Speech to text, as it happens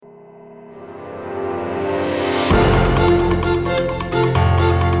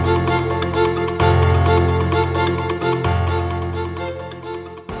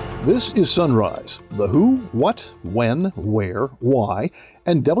This is Sunrise, the who, what, when, where, why,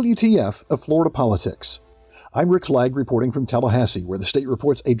 and WTF of Florida politics. I'm Rick Flagg reporting from Tallahassee, where the state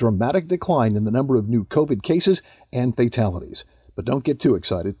reports a dramatic decline in the number of new COVID cases and fatalities. But don't get too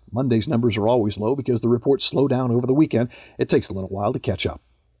excited. Monday's numbers are always low because the reports slow down over the weekend. It takes a little while to catch up.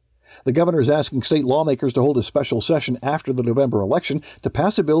 The governor is asking state lawmakers to hold a special session after the November election to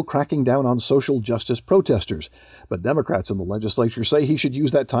pass a bill cracking down on social justice protesters. But Democrats in the legislature say he should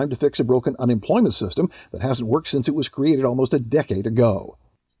use that time to fix a broken unemployment system that hasn't worked since it was created almost a decade ago.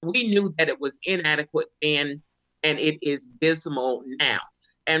 We knew that it was inadequate then, and it is dismal now.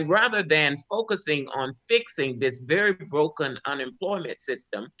 And rather than focusing on fixing this very broken unemployment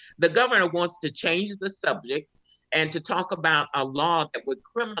system, the governor wants to change the subject and to talk about a law that would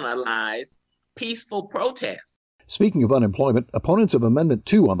criminalize peaceful protests. Speaking of unemployment, opponents of Amendment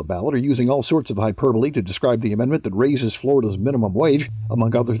 2 on the ballot are using all sorts of hyperbole to describe the amendment that raises Florida's minimum wage.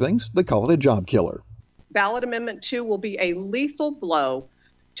 Among other things, they call it a job killer. Ballot Amendment 2 will be a lethal blow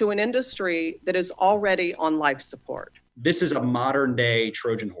to an industry that is already on life support. This is a modern-day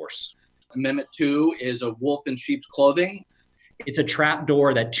Trojan horse. Amendment 2 is a wolf in sheep's clothing. It's a trap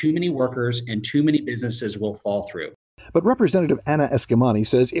door that too many workers and too many businesses will fall through. But Representative Anna Escamani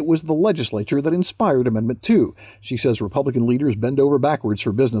says it was the legislature that inspired Amendment 2. She says Republican leaders bend over backwards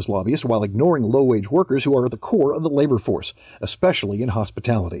for business lobbyists while ignoring low-wage workers who are at the core of the labor force, especially in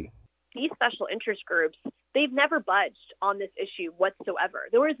hospitality. These special interest groups, they've never budged on this issue whatsoever.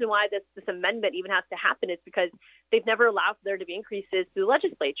 The reason why this amendment even has to happen is because they've never allowed for there to be increases through the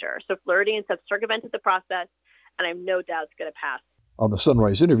legislature. So Floridians have circumvented the process, and I have no doubt it's going to pass. On the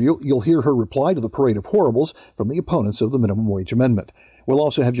Sunrise interview, you'll hear her reply to the parade of horribles from the opponents of the minimum wage amendment. We'll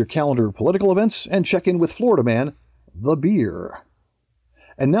also have your calendar of political events and check in with Florida man, the beer.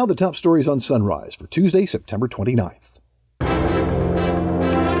 And now the top stories on Sunrise for Tuesday, September 29th.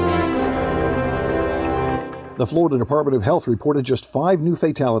 The Florida Department of Health reported just 5 new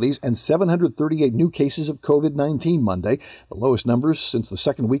fatalities and 738 new cases of COVID-19 Monday, the lowest numbers since the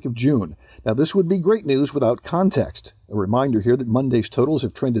second week of June. Now, this would be great news without context. A reminder here that Monday's totals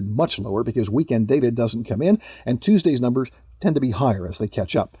have trended much lower because weekend data doesn't come in, and Tuesday's numbers tend to be higher as they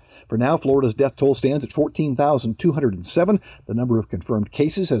catch up. For now, Florida's death toll stands at 14,207. The number of confirmed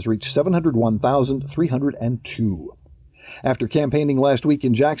cases has reached 701,302. After campaigning last week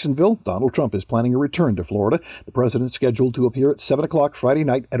in Jacksonville, Donald Trump is planning a return to Florida. The president scheduled to appear at 7 o'clock Friday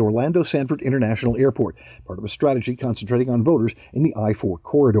night at Orlando Sanford International Airport, part of a strategy concentrating on voters in the I-4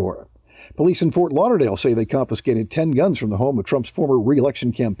 corridor. Police in Fort Lauderdale say they confiscated 10 guns from the home of Trump's former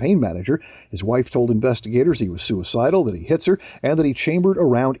re-election campaign manager. His wife told investigators he was suicidal, that he hits her, and that he chambered a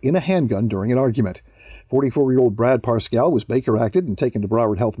round in a handgun during an argument. 44-year-old Brad Parscale was Baker-acted and taken to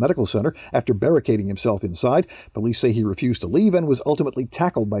Broward Health Medical Center after barricading himself inside. Police say he refused to leave and was ultimately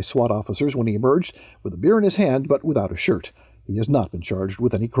tackled by SWAT officers when he emerged with a beer in his hand but without a shirt. He has not been charged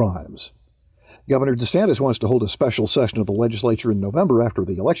with any crimes. Governor DeSantis wants to hold a special session of the legislature in November after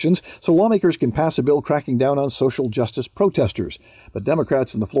the elections so lawmakers can pass a bill cracking down on social justice protesters. But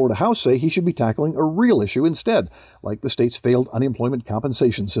Democrats in the Florida House say he should be tackling a real issue instead, like the state's failed unemployment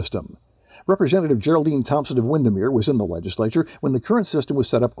compensation system. Representative Geraldine Thompson of Windermere was in the legislature when the current system was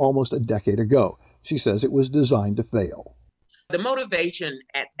set up almost a decade ago. She says it was designed to fail. The motivation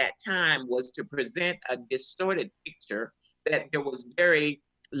at that time was to present a distorted picture that there was very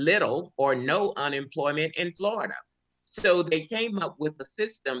little or no unemployment in Florida. So they came up with a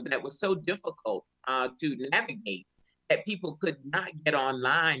system that was so difficult to navigate that people could not get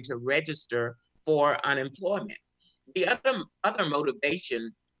online to register for unemployment. The other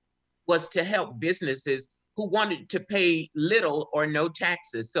motivation was to help businesses who wanted to pay little or no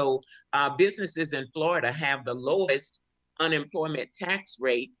taxes. So businesses in Florida have the lowest unemployment tax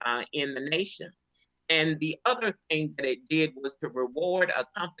rate in the nation. And the other thing that it did was to reward a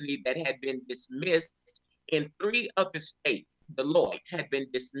company that had been dismissed in 3 other states. Deloitte had been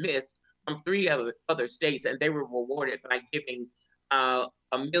dismissed from 3 other states, and they were rewarded by giving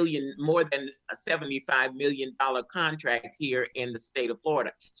more than a $75 million contract here in the state of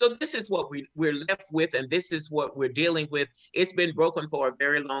Florida. So this is what we're left with, and this is what we're dealing with. It's been broken for a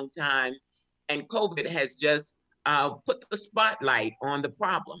very long time, and COVID has just put the spotlight on the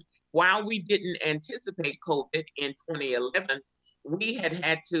problem. While we didn't anticipate COVID in 2011, we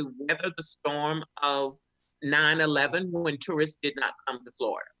had to weather the storm of 9/11 when tourists did not come to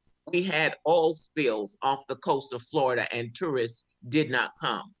Florida. We had oil spills off the coast of Florida and tourists did not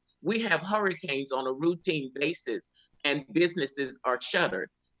come. We have hurricanes on a routine basis and businesses are shuttered.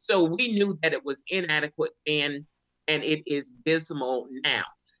 So we knew that it was inadequate then, and it is dismal now.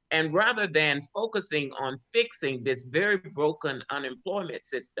 And rather than focusing on fixing this very broken unemployment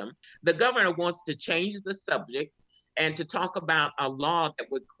system, the governor wants to change the subject and to talk about a law that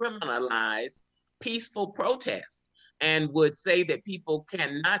would criminalize peaceful protest and would say that people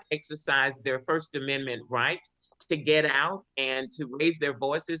cannot exercise their First Amendment right to get out and to raise their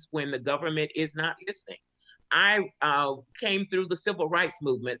voices when the government is not listening. I came through the civil rights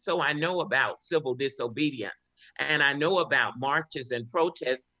movement, so I know about civil disobedience, and I know about marches and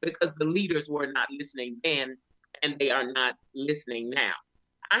protests because the leaders were not listening then, and they are not listening now.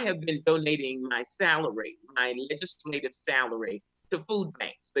 I have been donating my salary, my legislative salary, to food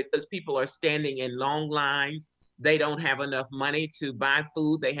banks because people are standing in long lines. They don't have enough money to buy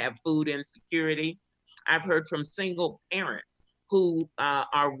food. They have food insecurity. I've heard from single parents who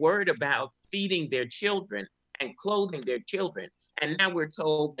are worried about feeding their children and clothing their children. And now we're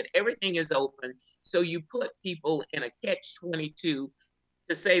told that everything is open. So you put people in a catch-22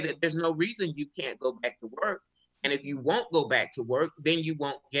 to say that there's no reason you can't go back to work. And if you won't go back to work, then you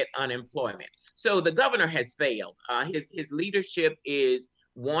won't get unemployment. So the governor has failed. His leadership is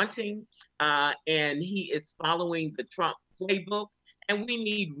wanting, and he is following the Trump playbook. And we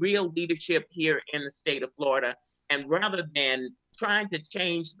need real leadership here in the state of Florida. And rather than trying to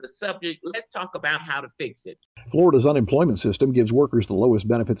change the subject, let's talk about how to fix it. Florida's unemployment system gives workers the lowest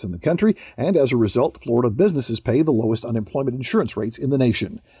benefits in the country, and as a result, Florida businesses pay the lowest unemployment insurance rates in the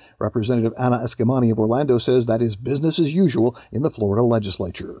nation. Representative Anna Escamani of Orlando says that is business as usual in the Florida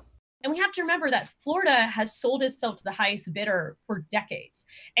legislature. And we have to remember that Florida has sold itself to the highest bidder for decades.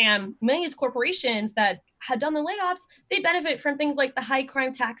 And many of these corporations that had done the layoffs, they benefit from things like the high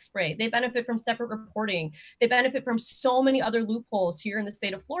crime tax rate. They benefit from separate reporting. They benefit from so many other loopholes here in the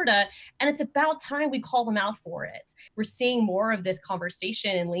state of Florida. And it's about time we call them out for it. We're seeing more of this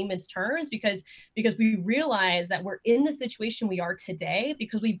conversation in layman's terms because we realize that we're in the situation we are today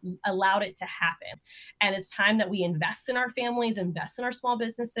because we allowed it to happen. And it's time that we invest in our families, invest in our small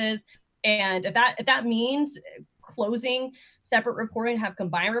businesses. And if that means closing separate reporting, have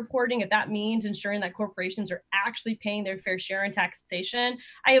combined reporting, if that means ensuring that corporations are actually paying their fair share in taxation,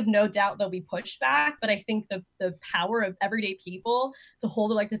 I have no doubt there'll be pushback. But I think the power of everyday people to hold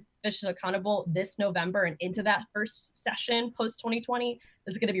elected officials accountable this November and into that first session post 2020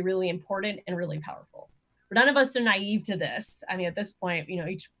 is going to be really important and really powerful. But none of us are naive to this. I mean, at this point,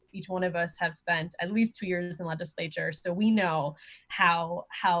 each one of us have spent at least 2 years in legislature, so we know how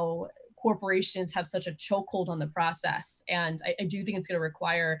corporations have such a chokehold on the process. And I do think it's going to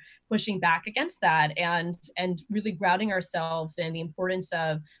require pushing back against that and really grounding ourselves in the importance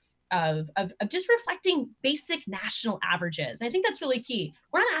of just reflecting basic national averages. And I think that's really key.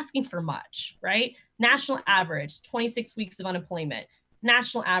 We're not asking for much, right? National average, 26 weeks of unemployment.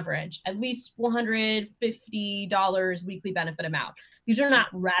 National average, at least $450 weekly benefit amount. These are not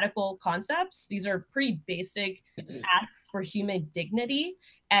radical concepts. These are pretty basic asks for human dignity.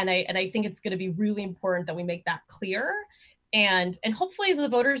 And I think it's going to be really important that we make that clear. And hopefully the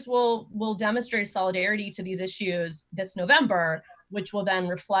voters will demonstrate solidarity to these issues this November, which will then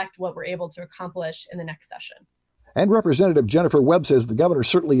reflect what we're able to accomplish in the next session. And Representative Jennifer Webb says the governor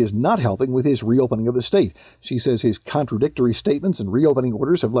certainly is not helping with his reopening of the state. She says his contradictory statements and reopening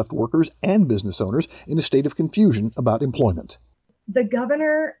orders have left workers and business owners in a state of confusion about employment. The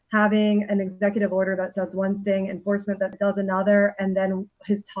governor having an executive order that says one thing, enforcement that does another, and then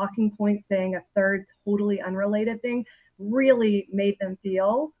his talking point saying a third totally unrelated thing really made them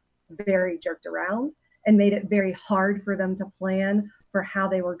feel very jerked around and made it very hard for them to plan for how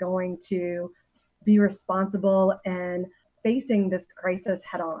they were going to be responsible and facing this crisis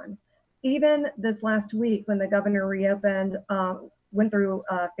head on. Even this last week when the governor reopened, went through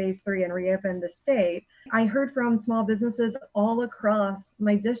phase 3 and reopened the state, I heard from small businesses all across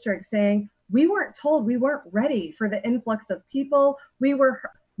my district saying, we weren't told, we weren't ready for the influx of people. We were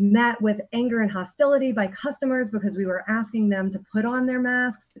met with anger and hostility by customers because we were asking them to put on their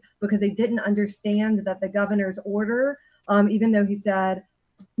masks because they didn't understand that the governor's order, even though he said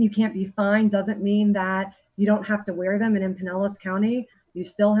you can't be fined, doesn't mean that you don't have to wear them. And in Pinellas County, you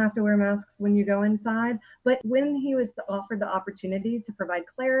still have to wear masks when you go inside. But when he was offered the opportunity to provide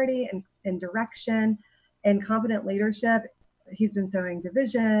clarity and direction and competent leadership, he's been sowing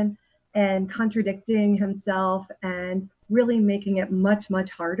division and contradicting himself and really making it much,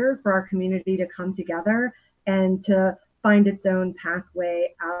 much harder for our community to come together and to find its own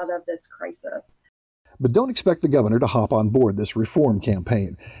pathway out of this crisis. But don't expect the governor to hop on board this reform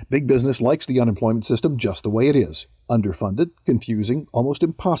campaign. Big business likes the unemployment system just the way it is. Underfunded, confusing, almost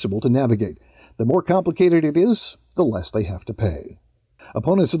impossible to navigate. The more complicated it is, the less they have to pay.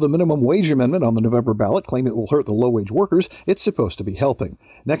 Opponents of the minimum wage amendment on the November ballot claim it will hurt the low-wage workers it's supposed to be helping.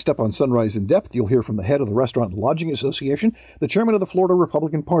 Next up on Sunrise in Depth, you'll hear from the head of the Restaurant and Lodging Association, the chairman of the Florida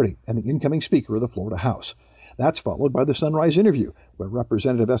Republican Party, and the incoming Speaker of the Florida House. That's followed by the Sunrise interview, where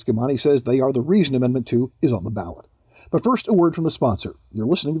Representative Escamani says they are the reason Amendment 2 is on the ballot. But first, a word from the sponsor. You're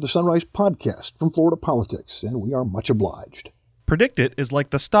listening to the Sunrise Podcast from Florida Politics, and we are much obliged. PredictIt is like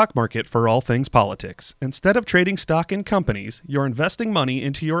the stock market for all things politics. Instead of trading stock in companies, you're investing money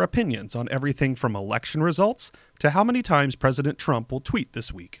into your opinions on everything from election results to how many times President Trump will tweet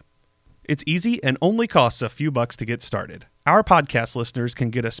this week. It's easy and only costs a few bucks to get started. Our podcast listeners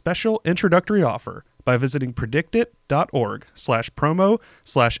can get a special introductory offer by visiting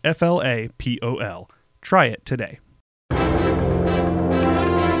predictit.org/promo/FLAPOL. Try it today.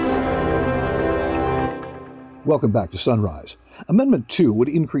 Welcome back to Sunrise. Amendment 2 would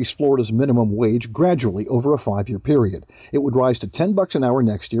increase Florida's minimum wage gradually over a 5-year period. It would rise to $10 an hour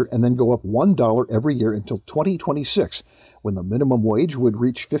next year and then go up $1 every year until 2026, when the minimum wage would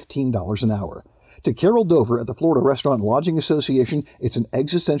reach $15 an hour. To Carol Dover at the Florida Restaurant and Lodging Association, it's an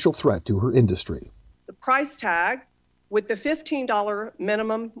existential threat to her industry. The price tag with the $15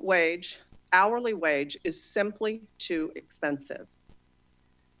 minimum wage, hourly wage, is simply too expensive.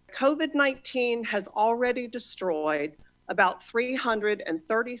 COVID-19 has already destroyed about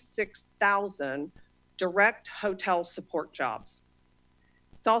 336,000 direct hotel support jobs.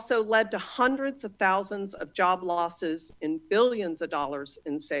 It's also led to hundreds of thousands of job losses and billions of dollars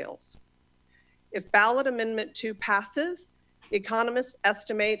in sales. If ballot amendment 2 passes, economists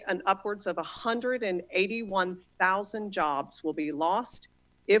estimate an upwards of 181,000 jobs will be lost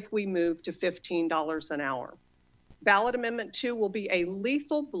if we move to $15 an hour. Ballot amendment 2 will be a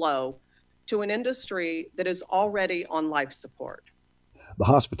lethal blow to an industry that is already on life support. The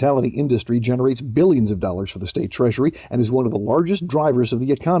hospitality industry generates billions of dollars for the state treasury and is one of the largest drivers of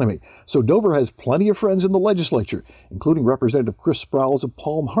the economy. So Dover has plenty of friends in the legislature, including Representative Chris Sprowls of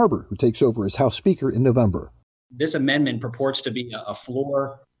Palm Harbor, who takes over as House Speaker in November. This amendment purports to be a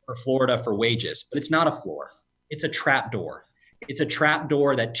floor for Florida for wages, but it's not a floor. It's a trap door. It's a trap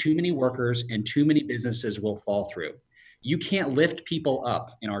door that too many workers and too many businesses will fall through. You can't lift people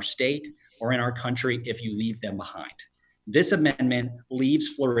up in our state or in our country if you leave them behind. This amendment leaves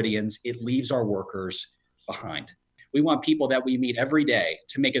Floridians, it leaves our workers behind. We want people that we meet every day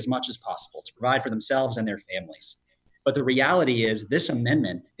to make as much as possible, to provide for themselves and their families. But the reality is this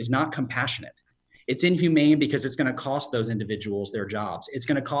amendment is not compassionate. It's inhumane because it's going to cost those individuals their jobs. It's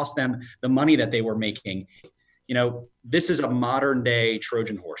going to cost them the money that they were making. You know, this is a modern day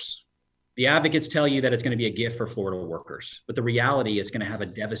Trojan horse. The advocates tell you that it's going to be a gift for Florida workers, but the reality is going to have a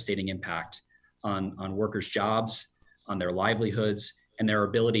devastating impact on workers' jobs, on their livelihoods, and their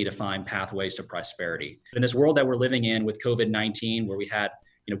ability to find pathways to prosperity. In this world that we're living in with COVID-19, where we had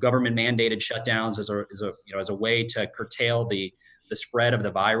government mandated shutdowns as a way to curtail the spread of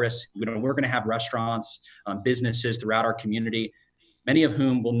the virus, we're going to have restaurants, businesses throughout our community, many of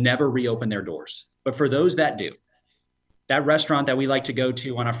whom will never reopen their doors. But for those that do, that restaurant that we like to go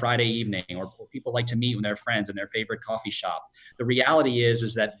to on a Friday evening, or people like to meet with their friends in their favorite coffee shop, the reality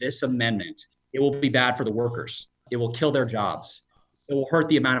is that this amendment, it will be bad for the workers. It will kill their jobs. It will hurt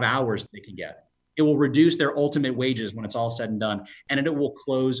the amount of hours they can get. It will reduce their ultimate wages when it's all said and done, and it will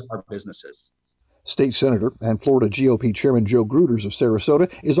close our businesses. State Senator and Florida GOP Chairman Joe Gruters of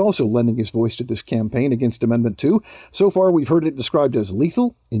Sarasota is also lending his voice to this campaign against Amendment 2. So far, we've heard it described as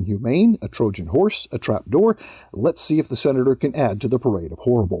lethal, inhumane, a Trojan horse, a trapdoor. Let's see if the senator can add to the parade of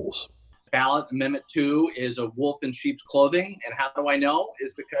horribles. Ballot Amendment 2 is a wolf in sheep's clothing. And how do I know?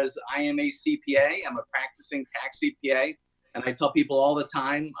 Is because I am a CPA. I'm a practicing tax CPA. And I tell people all the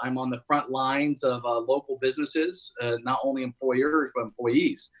time, I'm on the front lines of local businesses, not only employers, but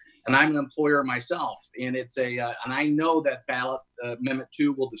employees. And I'm an employer myself. And and I know that ballot Amendment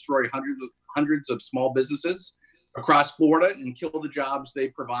 2 will destroy hundreds of small businesses across Florida and kill the jobs they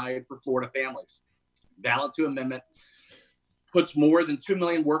provide for Florida families. Ballot 2 amendment puts more than 2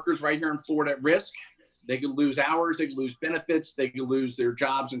 million workers right here in Florida at risk. They could lose hours, they could lose benefits, they could lose their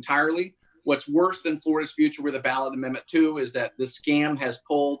jobs entirely. What's worse than Florida's future with a ballot Amendment 2 is that this scam has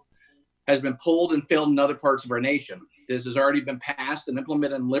been pulled and failed in other parts of our nation. This has already been passed and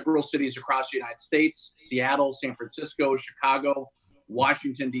implemented in liberal cities across the United States, Seattle, San Francisco, Chicago,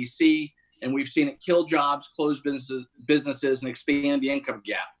 Washington, D.C., and we've seen it kill jobs, close businesses, and expand the income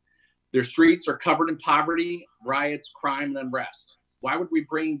gap. Their streets are covered in poverty, riots, crime, and unrest. Why would we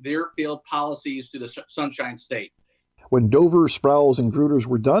bring their failed policies to the Sunshine State? When Dover, Sprowls, and Gruters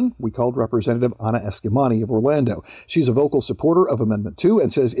were done, we called Representative Anna Escamani of Orlando. She's a vocal supporter of Amendment 2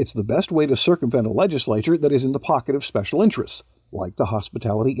 and says it's the best way to circumvent a legislature that is in the pocket of special interests. like the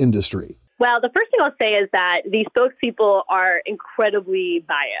hospitality industry. Well, the first thing I'll say is that these spokespeople are incredibly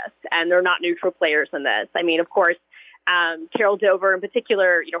biased, and they're not neutral players in this. I mean, of course, Carol Dover in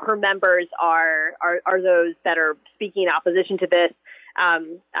particular, her members are those that are speaking in opposition to this.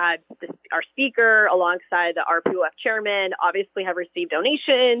 Our speaker, alongside the RPOF chairman, obviously have received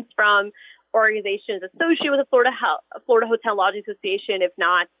donations from organizations associated with the Florida Hotel Lodging Association, if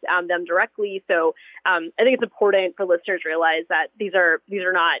not them directly. So I think it's important for listeners to realize that these are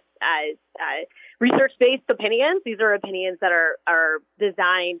not research-based opinions. These are opinions that are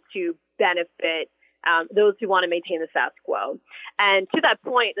designed to benefit those who want to maintain the status quo. And to that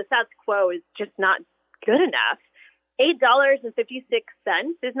point, the status quo is just not good enough. $8.56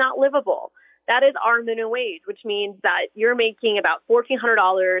 is not livable. That is our minimum wage, which means that you're making about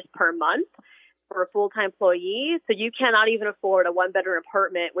 $1,400 per month for a full-time employee. So you cannot even afford a one-bedroom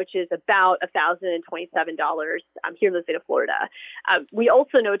apartment, which is about $1,027 here in the state of Florida. We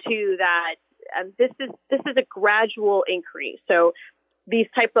also know, too, that this is a gradual increase. So these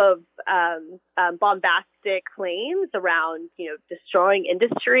type of bombastic claims around, destroying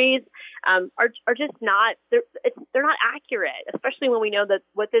industries are just not, they're not accurate, especially when we know that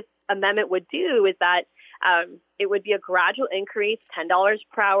what this amendment would do is that it would be a gradual increase, $10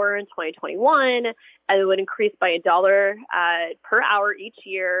 per hour in 2021, and it would increase by $1 per hour each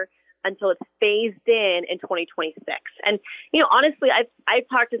year until it's phased in 2026. And, honestly, I've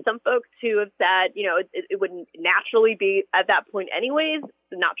talked to some folks who have said, it wouldn't naturally be at that point anyways.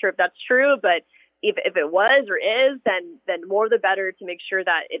 I'm not sure if that's true, but if it was or is, then more the better to make sure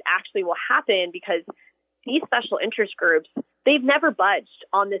that it actually will happen, because these special interest groups, they've never budged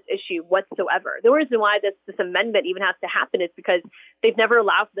on this issue whatsoever. The reason why this amendment even has to happen is because they've never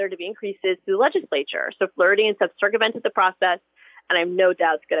allowed for there to be increases through the legislature. So Floridians have circumvented the process, and I have no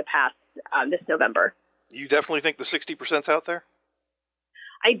doubt it's going to pass this November. You definitely think the 60%'s out there?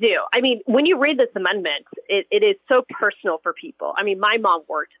 I do. I mean, when you read this amendment, it is so personal for people. I mean, my mom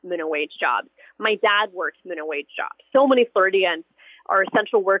worked minimum wage jobs. My dad worked minimum wage jobs. So many Floridians are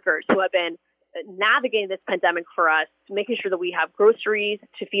essential workers who have been navigating this pandemic for us, making sure that we have groceries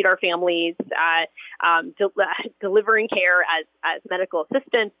to feed our families, delivering care as medical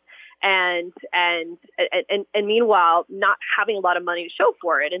assistants, and meanwhile not having a lot of money to show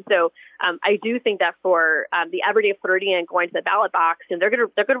for it. And so I do think that for the everyday Floridian going to the ballot box, and they're going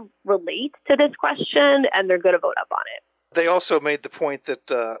to relate to this question, and they're going to vote up on it. They also made the point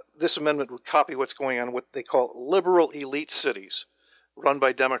that this amendment would copy what's going on in what they call liberal elite cities run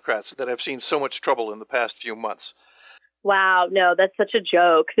by Democrats that have seen so much trouble in the past few months. Wow, no, that's such a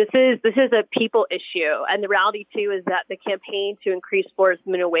joke. This is a people issue. And the reality, too, is that the campaign to increase Florida's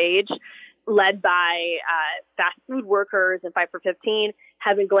minimum wage, led by fast food workers and 5 for 15,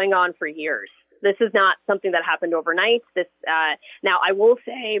 have been going on for years. This is not something that happened overnight. Now, I will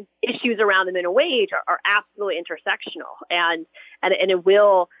say issues around the minimum wage are absolutely intersectional, and it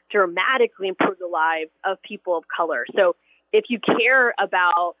will dramatically improve the lives of people of color. So if you care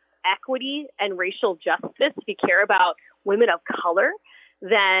about equity and racial justice, if you care about women of color,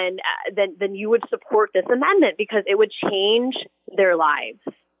 then you would support this amendment, because it would change their lives.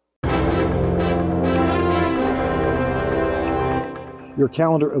 Your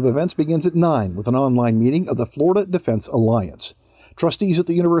calendar of events begins at 9 with an online meeting of the Florida Defense Alliance. Trustees at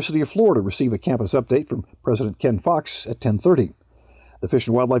the University of Florida receive a campus update from President Ken Fox at 10:30. The Fish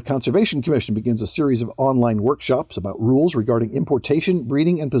and Wildlife Conservation Commission begins a series of online workshops about rules regarding importation,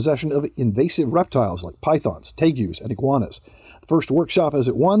 breeding, and possession of invasive reptiles like pythons, tegus, and iguanas. The first workshop is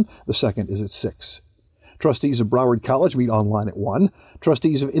at 1, the second is at 6. Trustees of Broward College meet online at 1.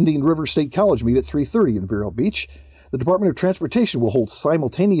 Trustees of Indian River State College meet at 3:30 in Vero Beach. The Department of Transportation will hold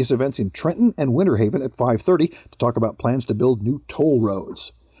simultaneous events in Trenton and Winter Haven at 5:30 to talk about plans to build new toll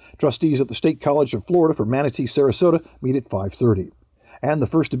roads. Trustees at the State College of Florida for Manatee, Sarasota meet at 5:30. And the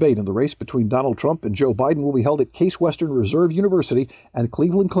first debate in the race between Donald Trump and Joe Biden will be held at Case Western Reserve University and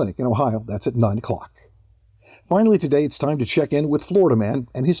Cleveland Clinic in Ohio. That's at 9 o'clock. Finally today, it's time to check in with Florida Man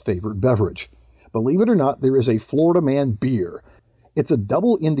and his favorite beverage. Believe it or not, there is a Florida Man beer. It's a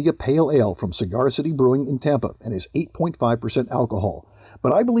Double India Pale Ale from Cigar City Brewing in Tampa and is 8.5% alcohol.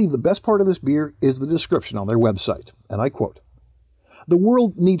 But I believe the best part of this beer is the description on their website, and I quote, "The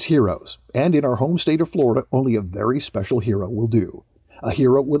world needs heroes, and in our home state of Florida, only a very special hero will do. A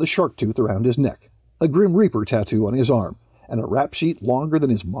hero with a shark tooth around his neck, a Grim Reaper tattoo on his arm, and a rap sheet longer than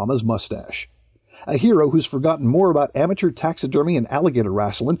his mama's mustache. A hero who's forgotten more about amateur taxidermy and alligator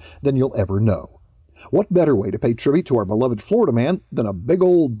wrestling than you'll ever know. What better way to pay tribute to our beloved Florida Man than a big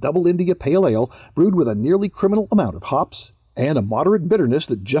old Double India Pale Ale brewed with a nearly criminal amount of hops and a moderate bitterness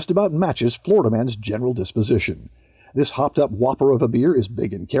that just about matches Florida Man's general disposition. This hopped-up whopper of a beer is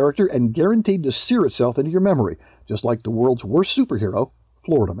big in character and guaranteed to sear itself into your memory, just like the world's worst superhero,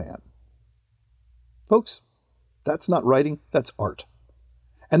 Florida Man. Folks, that's not writing, that's art.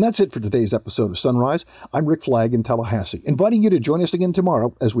 And that's it for today's episode of Sunrise. I'm Rick Flagg in Tallahassee, inviting you to join us again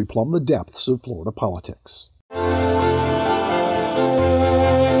tomorrow as we plumb the depths of Florida politics.